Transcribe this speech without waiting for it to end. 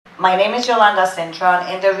My name is Yolanda Centron,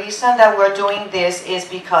 and the reason that we're doing this is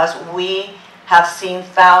because we have seen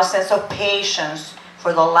thousands of patients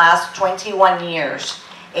for the last 21 years,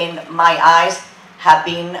 and my eyes have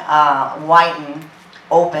been widened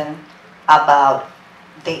open about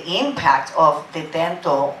the impact of the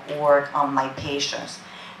dental work on my patients.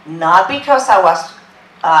 Not because I was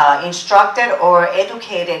instructed or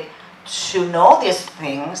educated to know these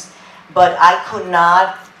things, but I could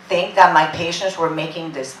not think that my patients were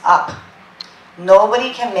making this up.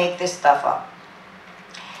 Nobody can make this stuff up.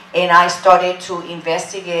 And I started to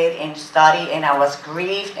investigate and study, and I was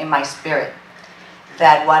grieved in my spirit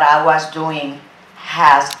that what I was doing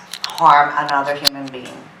has harmed another human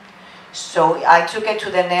being. So I took it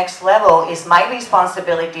to the next level. It's my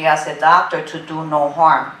responsibility as a doctor to do no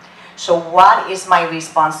harm. So what is my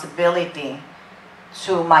responsibility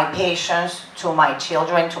to my patients, to my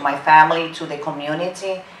children, to my family, to the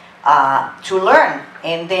community? To learn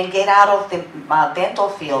and then get out of the dental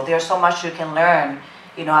field. There's so much you can learn.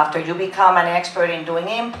 You know, after you become an expert in doing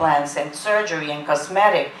implants and surgery and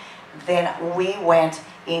cosmetic, then we went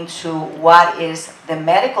into what is the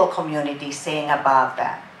medical community saying about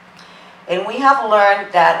that. And we have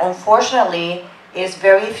learned that unfortunately, it's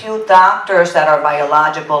very few doctors that are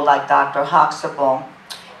biological, like Dr. Huxtable,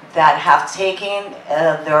 that have taken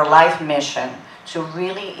their life mission to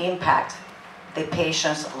really impact the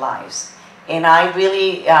patients' lives. And I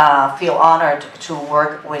really feel honored to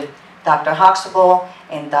work with Dr. Huxtable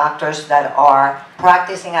and doctors that are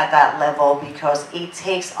practicing at that level, because it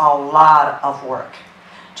takes a lot of work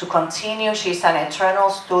to continue. She's an eternal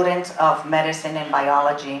student of medicine and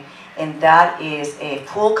biology, and that is a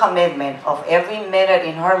full commitment of every minute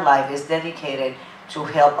in her life is dedicated to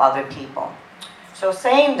help other people. So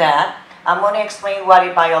saying that, I'm going to explain what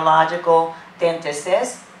a biological dentist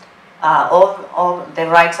is. All the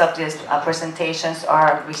rights of these presentations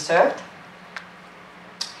are reserved.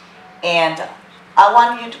 And I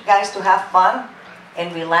want you guys to have fun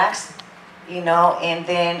and relax, you know, and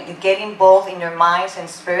then get involved in your minds and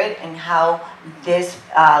spirit and how this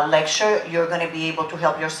lecture you're going to be able to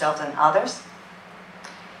help yourselves and others.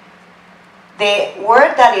 The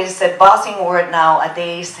word that is a buzzing word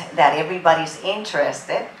nowadays that everybody's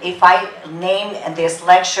interested, if I name this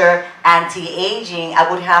lecture anti-aging, I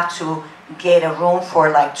would have to get a room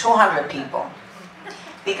for like 200 people.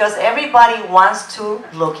 Because everybody wants to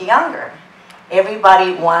look younger.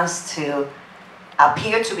 Everybody wants to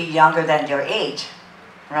appear to be younger than their age,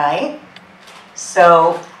 right?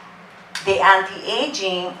 So the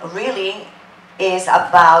anti-aging really is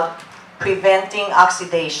about preventing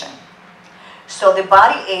oxidation. So the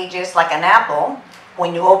body ages like an apple.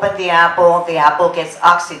 When you open the apple gets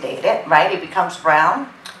oxidated, right? It becomes brown,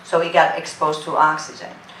 so it got exposed to oxygen.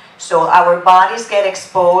 So our bodies get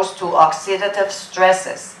exposed to oxidative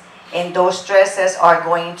stresses, and those stresses are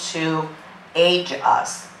going to age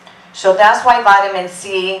us. So that's why vitamin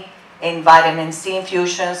C and vitamin C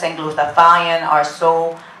infusions and glutathione are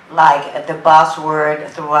so like the buzzword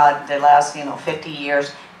throughout the last 50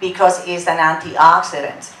 years, because it's an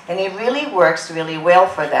antioxidant, and it really works really well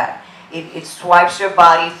for that. It swipes your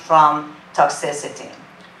body from toxicity.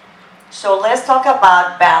 So let's talk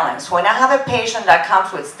about balance. When I have a patient that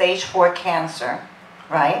comes with stage 4 cancer,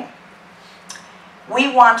 right?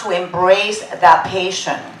 We want to embrace that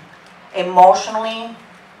patient emotionally,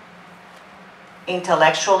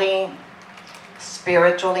 intellectually,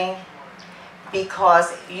 spiritually,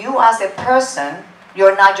 because you as a person,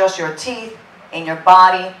 you're not just your teeth and your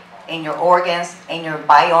body and your organs and your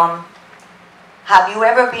biome. Have you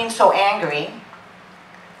ever been so angry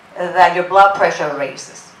that your blood pressure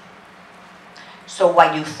raises? So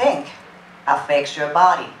what you think affects your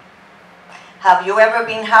body. Have you ever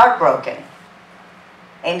been heartbroken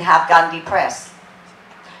and have gotten depressed?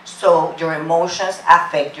 So your emotions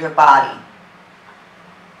affect your body.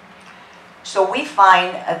 So we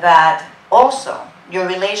find that also your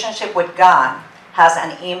relationship with God has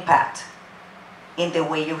an impact in the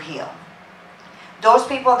way you heal. Those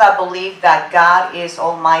people that believe that God is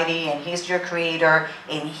almighty and He's your creator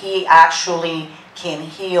and He actually can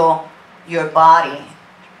heal your body,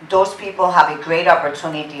 those people have a great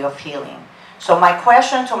opportunity of healing. So my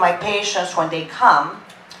question to my patients when they come,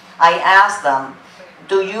 I ask them,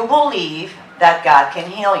 do you believe that God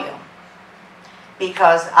can heal you?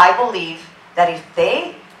 Because I believe that if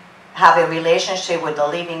they have a relationship with the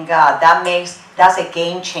living God, that's a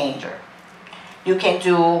game changer. You can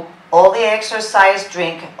do all the exercise,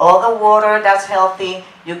 drink all the water that's healthy.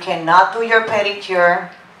 You cannot do your pedicure.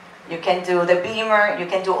 You can do the Beamer. You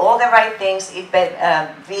can do all the right things, eat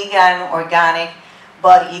vegan, organic.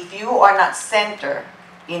 But if you are not centered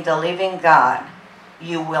in the living God,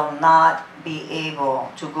 you will not be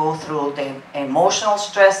able to go through the emotional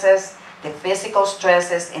stresses, the physical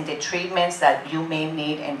stresses, and the treatments that you may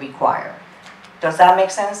need and require. Does that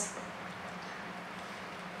make sense?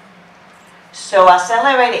 So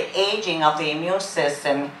accelerated aging of the immune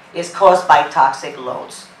system is caused by toxic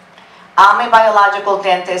loads. I'm a biological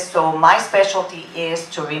dentist, so my specialty is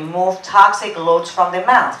to remove toxic loads from the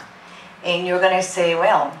mouth. And you're going to say,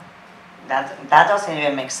 well, that doesn't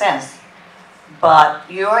even make sense.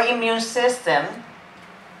 But your immune system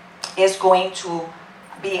is going to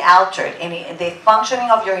be altered, and the functioning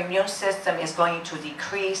of your immune system is going to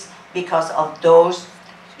decrease because of those,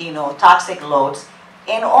 toxic loads.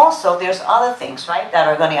 And also, there's other things, right, that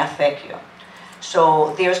are going to affect you.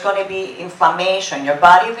 So there's going to be inflammation. Your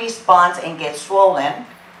body responds and gets swollen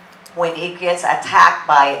when it gets attacked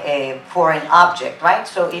by a foreign object, right?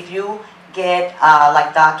 So if you get,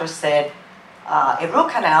 like doctor said, a root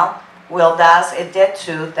canal, well, that's a dead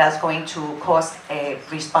tooth that's going to cause a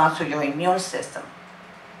response to your immune system.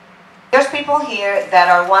 There's people here that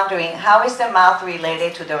are wondering, how is the mouth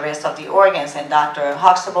related to the rest of the organs? And Dr.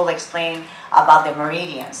 Huxtable explained about the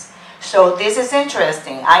meridians. So this is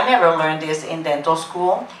interesting. I never learned this in dental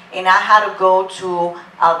school, and I had to go to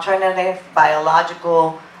alternative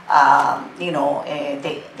biological,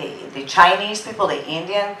 the Chinese people, the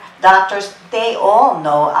Indian doctors, they all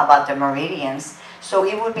know about the meridians. So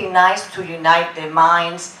it would be nice to unite the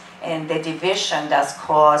minds and the division that's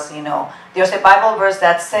caused, There's a Bible verse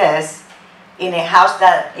that says, in a house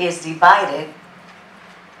that is divided,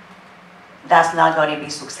 that's not going to be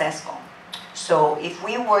successful. So if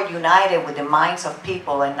we were united with the minds of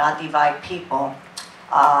people and not divide people,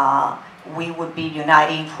 we would be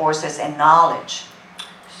uniting forces and knowledge.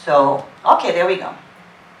 So, okay, there we go.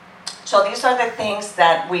 So these are the things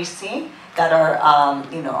that we see that are,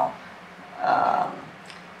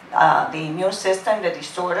 the immune system, the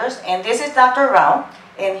disorders. And this is Dr. Rao,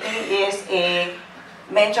 and he is a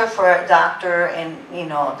mentor for a doctor and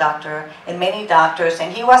many doctors.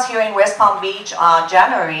 And he was here in West Palm Beach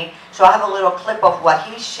January. So I have a little clip of what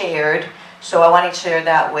he shared. So I want to share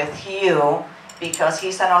that with you because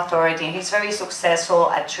he's an authority and he's very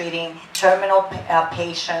successful at treating terminal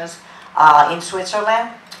patients in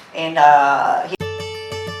Switzerland. And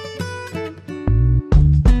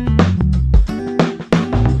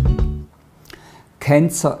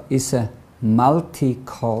Cancer is a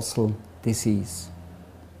multi-causal disease.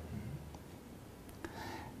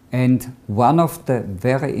 And one of the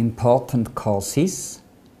very important causes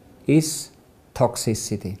is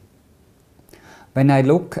toxicity. When I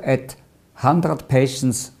look at 100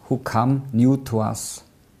 patients who come new to us,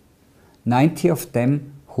 90 of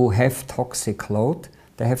them who have toxic load,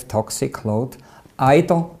 they have toxic load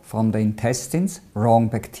either from the intestines, wrong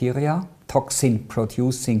bacteria,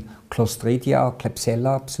 toxin-producing Clostridia or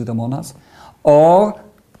Klebsiella, Pseudomonas, or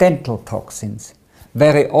dental toxins.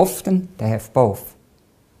 Very often they have both.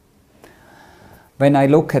 When I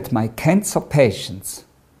look at my cancer patients,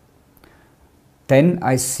 then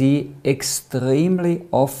I see extremely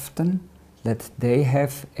often that they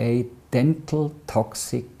have a dental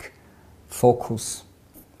toxic focus.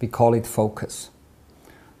 We call it focus,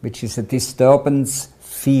 which is a disturbance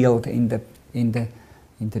field in the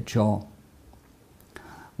jaw.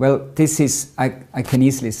 Well, this is, I can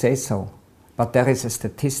easily say so, but there is a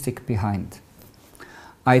statistic behind.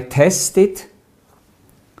 I tested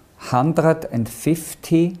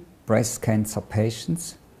 150 breast cancer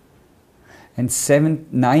patients, and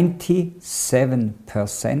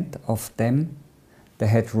 97% of them, they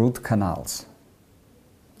had root canals.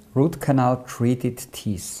 Root canal treated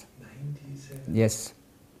teeth. 97?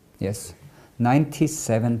 Yes.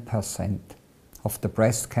 97% of the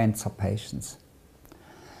breast cancer patients.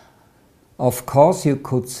 Of course, you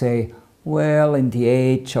could say, well, in the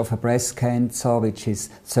age of a breast cancer, which is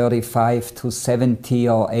 35 to 70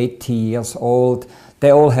 or 80 years old, they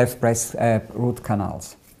all have root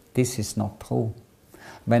canals. This is not true.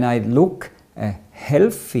 When I look at a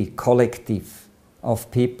healthy collective of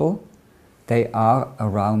people, they are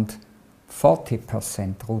around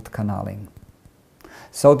 40% root canaling.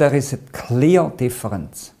 So there is a clear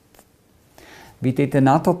difference. We did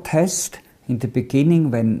another test in the beginning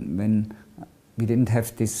when we didn't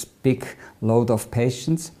have this big load of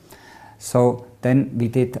patients. So then we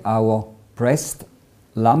did our breast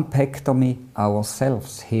lumpectomy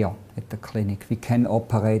ourselves here at the clinic. We can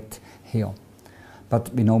operate here,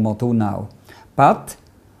 but we no more do now. But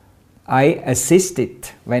I assisted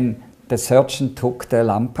when the surgeon took the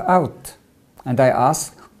lump out. And I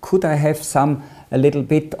asked, could I have a little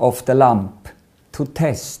bit of the lump to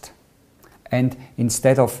test? And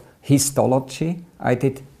instead of histology, I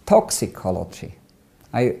did toxicology.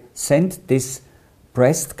 I sent this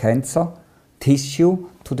breast cancer tissue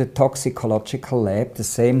to the toxicological lab, the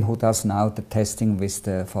same who does now the testing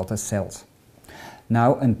for the cells.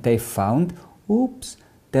 Now, and they found, oops,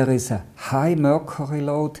 there is a high mercury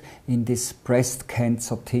load in this breast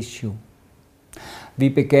cancer tissue. We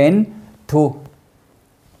began to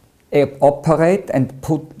operate and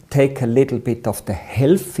take a little bit of the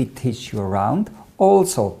healthy tissue around,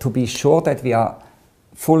 also to be sure that we are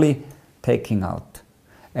fully taking out.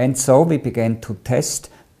 And so we began to test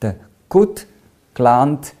the good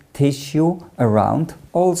gland tissue around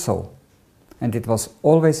also. And it was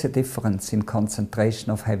always a difference in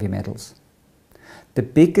concentration of heavy metals. The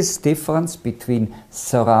biggest difference between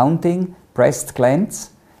surrounding breast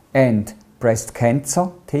glands and breast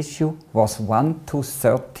cancer tissue was 1 to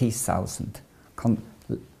 30,000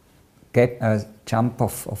 jump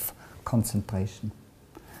of concentration.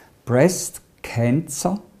 Breast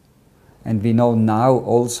cancer, and we know now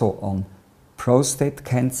also on prostate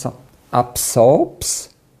cancer,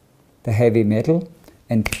 absorbs the heavy metal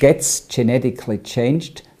and gets genetically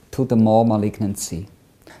changed to the more malignancy.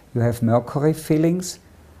 You have mercury fillings,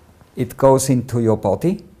 it goes into your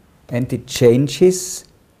body and it changes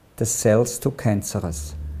the cells to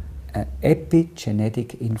cancerous. An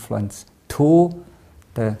epigenetic influence to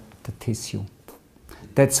the tissue.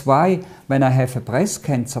 That's why when I have a breast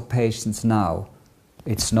cancer patient now,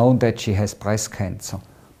 it's known that she has breast cancer,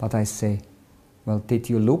 but I say, well, did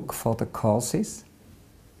you look for the causes?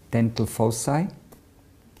 Dental foci,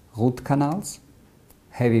 root canals,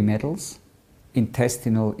 heavy metals,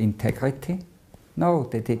 intestinal integrity? No,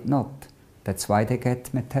 they did not. That's why they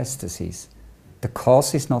get metastases. The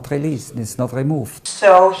cause is not released, it's not removed.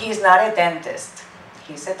 So he's not a dentist,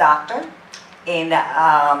 he's a doctor. And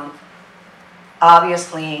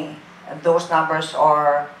obviously those numbers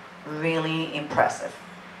are really impressive.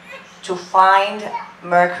 To find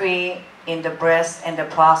mercury in the breast and the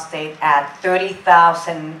prostate at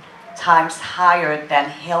 30,000 times higher than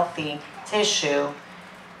healthy tissue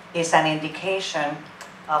is an indication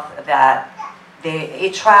of that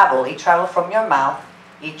it travel from your mouth,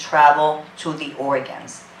 it travel to the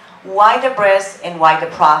organs. Why the breast and why the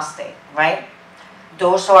prostate, right?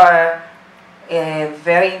 Those are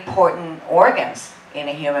very important organs in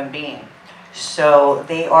a human being. So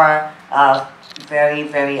they are very,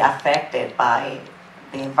 very affected by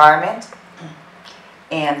the environment,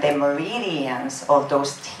 and the meridians of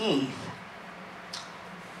those teeth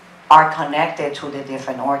are connected to the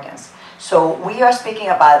different organs. So we are speaking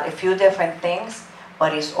about a few different things,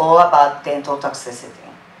 but it's all about dental toxicity.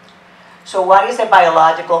 So what is a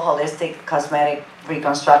biological, holistic, cosmetic,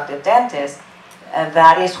 reconstructive dentist?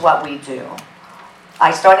 That is what we do.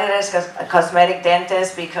 I started as a cosmetic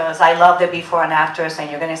dentist because I love the before and afters, and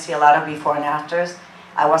you're going to see a lot of before and afters.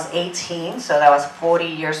 I was 18, so that was 40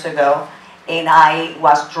 years ago, and I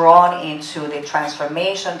was drawn into the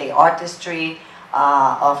transformation, the artistry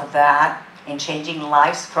of that, and changing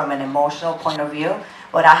lives from an emotional point of view.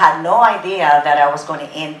 But I had no idea that I was going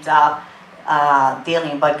to end up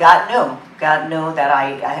dealing, but God knew that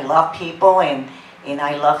I love people and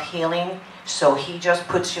I love healing. So he just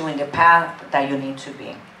puts you in the path that you need to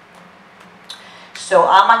be. So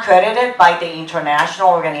I'm accredited by the International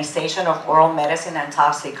Organization of Oral Medicine and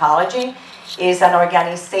Toxicology. It's an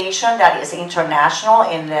organization that is international,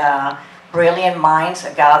 and brilliant minds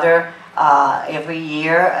gather every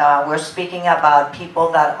year. We're speaking about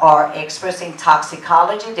people that are experts in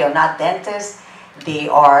toxicology. They're not dentists, they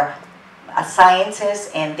are scientists,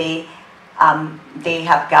 and they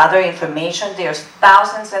have gathered information. There's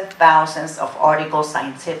thousands and thousands of articles,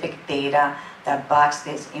 scientific data that backs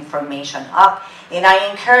this information up. And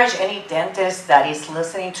I encourage any dentist that is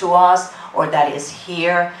listening to us or that is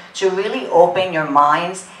here to really open your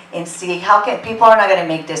minds and see how people are not going to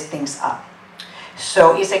make these things up.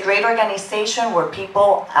 So it's a great organization where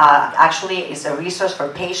people actually is a resource for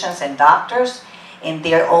patients and doctors, and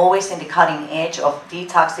they're always in the cutting edge of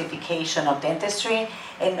detoxification of dentistry,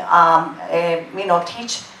 and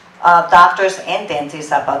teach doctors and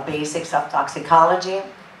dentists about basics of toxicology.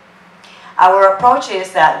 Our approach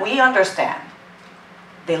is that we understand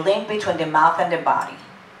the link between the mouth and the body,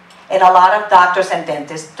 and a lot of doctors and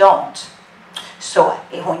dentists don't. So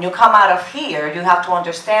when you come out of here, you have to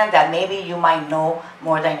understand that maybe you might know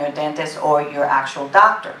more than your dentist or your actual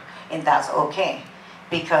doctor, and that's okay,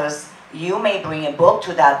 because you may bring a book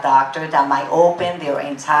to that doctor that might open their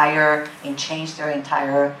entire and change their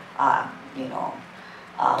entire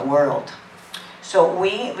world. So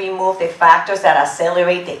we remove the factors that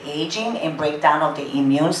accelerate the aging and breakdown of the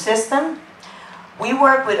immune system. We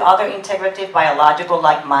work with other integrative biological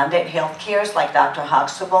like-minded healthcares like Dr.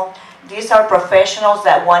 Huxtable These are professionals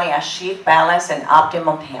that want to achieve balance and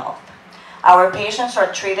optimum health. Our patients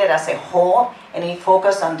are treated as a whole, and we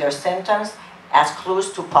focus on their symptoms as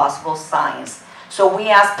clues to possible signs. So we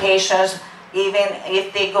ask patients even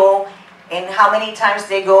if they go and how many times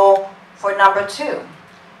they go for number 2.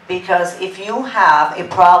 Because if you have a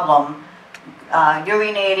problem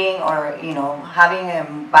urinating or having a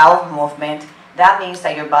bowel movement, that means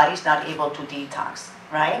that your body's not able to detox,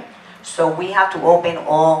 right? So we have to open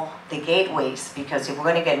all the gateways, because if we're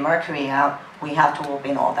going to get mercury out, we have to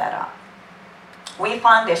open all that up. We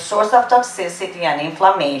find the source of toxicity and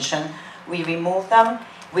inflammation. We remove them.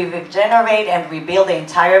 We regenerate and rebuild the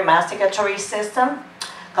entire masticatory system,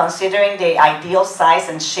 considering the ideal size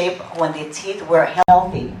and shape when the teeth were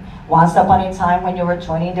healthy. Once upon a time when you were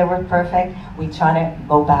 20, they were perfect. We try to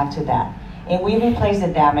go back to that. And we replace the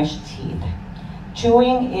damaged teeth.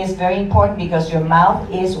 Chewing is very important because your mouth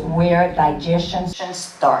is where digestion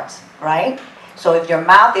starts, right? So if your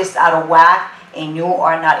mouth is out of whack and you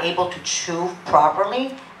are not able to chew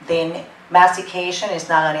properly, then mastication is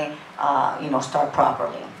not going to start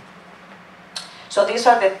properly. So these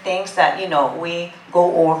are the things that we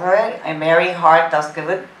go over it. A merry heart does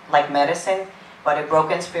good, like medicine, but a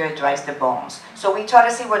broken spirit dries the bones. So we try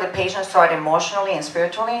to see where the patients start emotionally and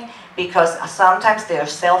spiritually, because sometimes their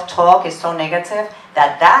self-talk is so negative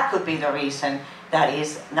that could be the reason that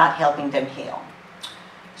is not helping them heal.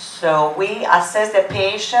 So we assess the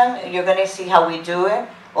patient. You're going to see how we do it.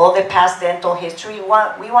 All the past dental history. We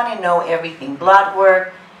want to know everything. Blood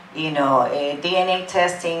work, DNA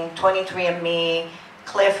testing, 23andMe,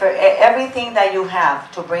 Clifford, everything that you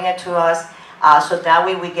have to bring it to us, so that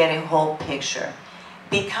way we get a whole picture.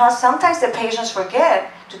 Because sometimes the patients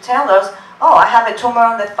forget to tell us, oh, I have a tumor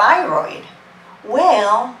on the thyroid.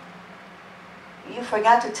 Well, you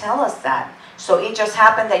forgot to tell us that. So it just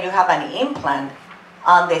happened that you have an implant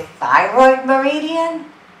on the thyroid meridian.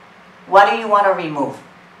 What do you want to remove?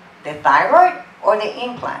 The thyroid or the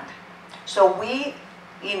implant? So we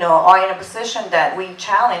are in a position that we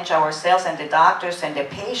challenge ourselves and the doctors and the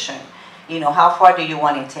patient. How far do you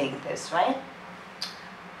want to take this, right?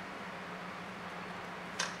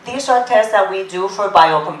 These are tests that we do for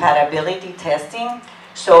biocompatibility testing.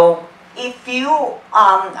 So if you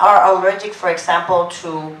are allergic, for example,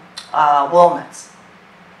 to walnuts,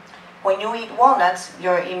 when you eat walnuts,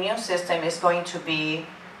 your immune system is going to be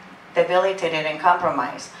debilitated and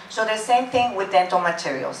compromised. So the same thing with dental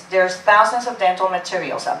materials. There's thousands of dental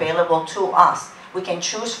materials available to us. We can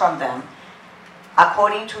choose from them.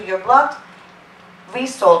 According to your blood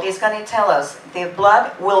result, is going to tell us the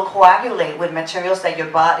blood will coagulate with materials that your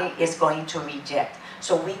body is going to reject.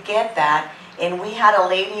 So we get that. And we had a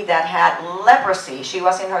lady that had leprosy. She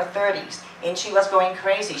was in her 30s and she was going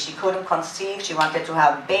crazy. She couldn't conceive. She wanted to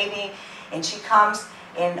have a baby. And she comes,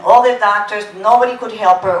 and all the doctors, nobody could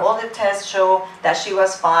help her. All the tests show that she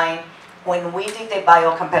was fine. When we did the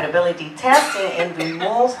biocompatibility testing and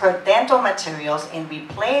removed her dental materials and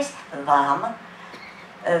replaced them,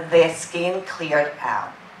 the skin cleared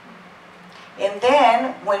out. And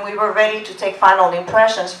then when we were ready to take final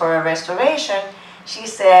impressions for a restoration, she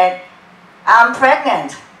said, I'm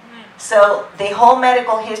pregnant. So the whole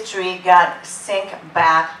medical history got synced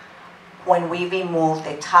back when we removed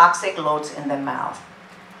the toxic loads in the mouth.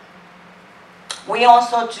 We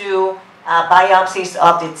also do biopsies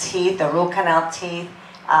of the teeth, the root canal teeth,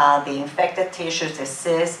 the infected tissues, the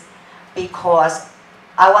cysts, because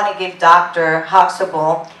I want to give Dr.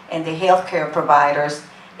 Huxtable and the healthcare providers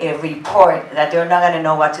a report that they're not going to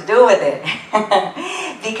know what to do with it.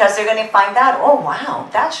 Because they're going to find out, oh wow,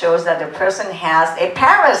 that shows that the person has a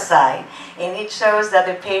parasite. And it shows that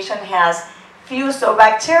the patient has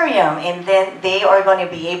fusobacterium. And then they are going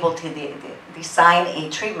to be able to design a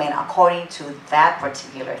treatment according to that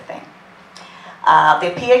particular thing.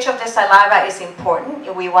 The pH of the saliva is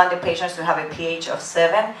important. We want the patients to have a pH of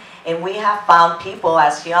 7. And we have found people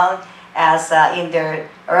as young as in their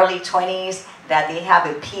early 20s that they have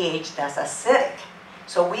a pH that's acidic.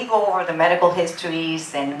 So we go over the medical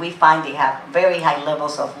histories and we find they have very high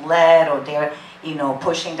levels of lead, or they're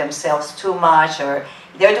pushing themselves too much, or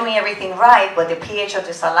they're doing everything right, but the pH of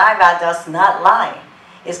the saliva does not lie.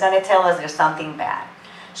 It's going to tell us there's something bad.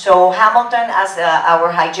 So Hamilton, as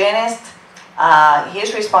our hygienist,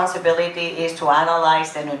 his responsibility is to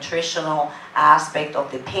analyze the nutritional aspect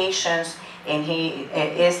of the patients, and he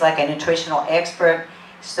is like a nutritional expert,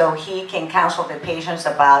 so he can counsel the patients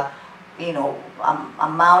about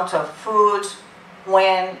amount of foods,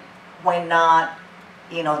 when not,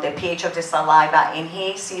 the pH of the saliva, and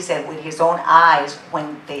he sees it with his own eyes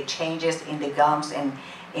when the changes in the gums and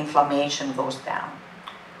inflammation goes down.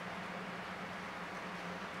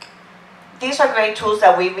 these are great tools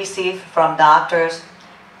that we receive from doctors,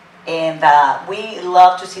 and we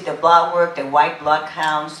love to see the blood work, the white blood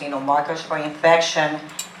counts, markers for infection,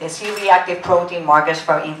 the C-reactive protein markers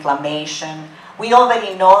for inflammation. We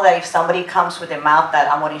already know that if somebody comes with a mouth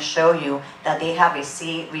that I'm going to show you, that they have a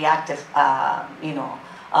C-reactive,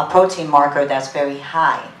 protein marker that's very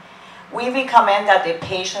high. We recommend that the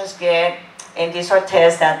patients get, and these are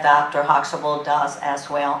tests that Dr. Huxtable does as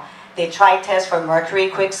well. They try tests for mercury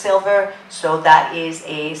quicksilver, so that is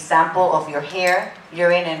a sample of your hair,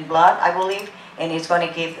 urine, and blood, I believe, and it's going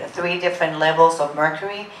to give 3 different levels of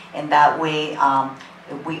mercury, and that way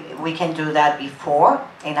we can do that before,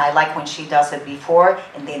 and I like when she does it before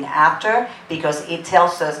and then after, because it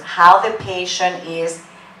tells us how the patient is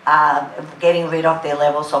getting rid of the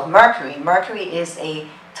levels of mercury. Mercury is a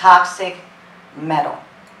toxic metal.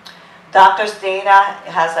 Doctor's data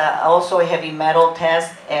has also a heavy metal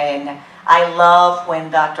test, and I love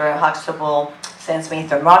when Dr. Huxtable sends me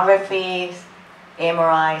thermography,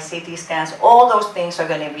 MRI, CT scans. All those things are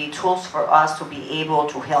going to be tools for us to be able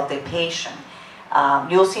to help the patient.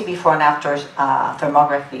 You'll see before and after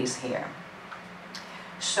thermographies here.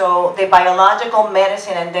 So the biological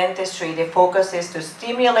medicine and dentistry, the focus is to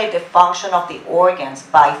stimulate the function of the organs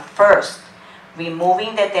by first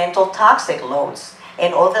removing the dental toxic loads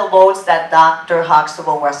and all the loads that Dr.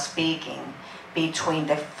 Huxtable was speaking, between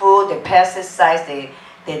the food, the pesticides,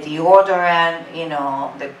 the deodorant,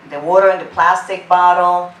 the water in the plastic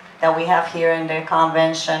bottle that we have here in the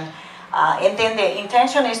convention. And then the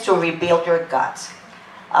intention is to rebuild your gut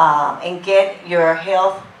and get your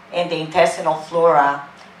health and the intestinal flora,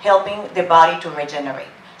 helping the body to regenerate.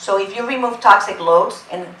 So if you remove toxic loads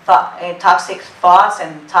and toxic thoughts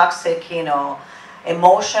and toxic,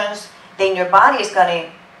 emotions, then your body is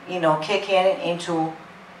going to, kick into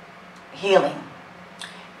healing.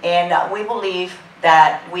 And we believe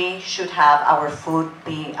that we should have our food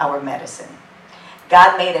be our medicine.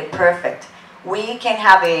 God made it perfect. We can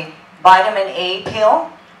have a vitamin A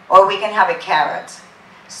pill, or we can have a carrot.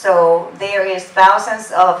 So there is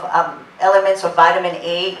thousands of elements of vitamin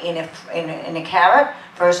A in a carrot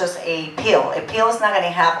versus a pill. A pill is not going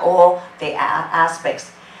to have all the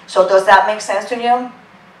aspects. So does that make sense to you?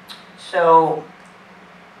 So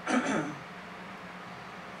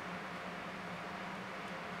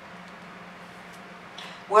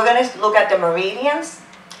we're going to look at the meridians.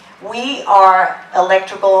 We are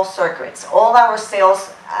electrical circuits. All our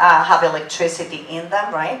cells have electricity in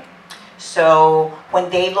them, right? So when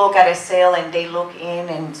they look at a cell and they look in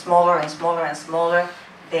and smaller and smaller and smaller,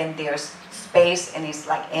 then there's space and it's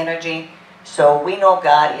like energy. So we know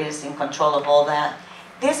God is in control of all that.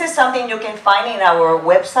 This is something you can find in our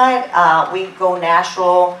website. We go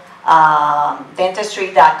natural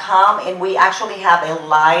dentistry.com, and we actually have a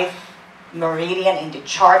live meridian in the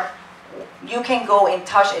chart. You can go and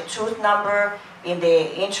touch a tooth number in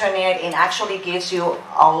the internet, and actually gives you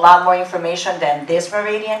a lot more information than this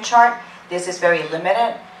meridian chart. This is very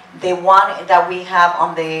limited. The one that we have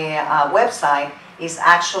on the website is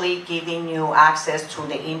actually giving you access to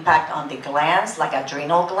the impact on the glands, like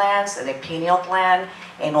adrenal glands, the pineal gland,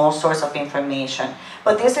 and all sorts of information.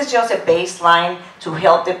 But this is just a baseline to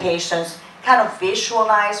help the patients kind of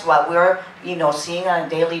visualize what we're seeing on a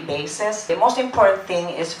daily basis. The most important thing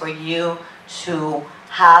is for you to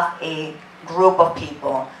have a group of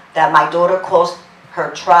people that my daughter calls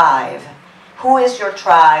her tribe. Who is your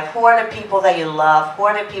tribe? Who are the people that you love? Who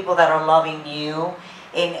are the people that are loving you?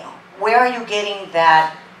 And where are you getting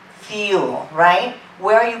that fuel, right?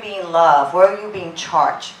 Where are you being loved? Where are you being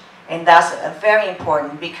charged? And that's very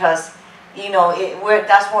important, because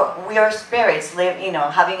that's what we are, spirits live,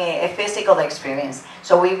 having a physical experience.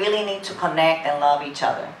 So we really need to connect and love each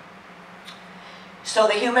other. So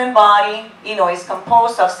the human body, is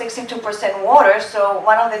composed of 62% water. So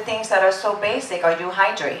one of the things that are so basic, are you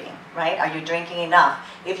hydrating, right? Are you drinking enough?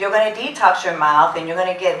 If you're going to detox your mouth and you're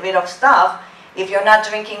going to get rid of stuff, if you're not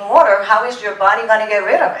drinking water, how is your body going to get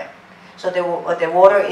rid of it? So the water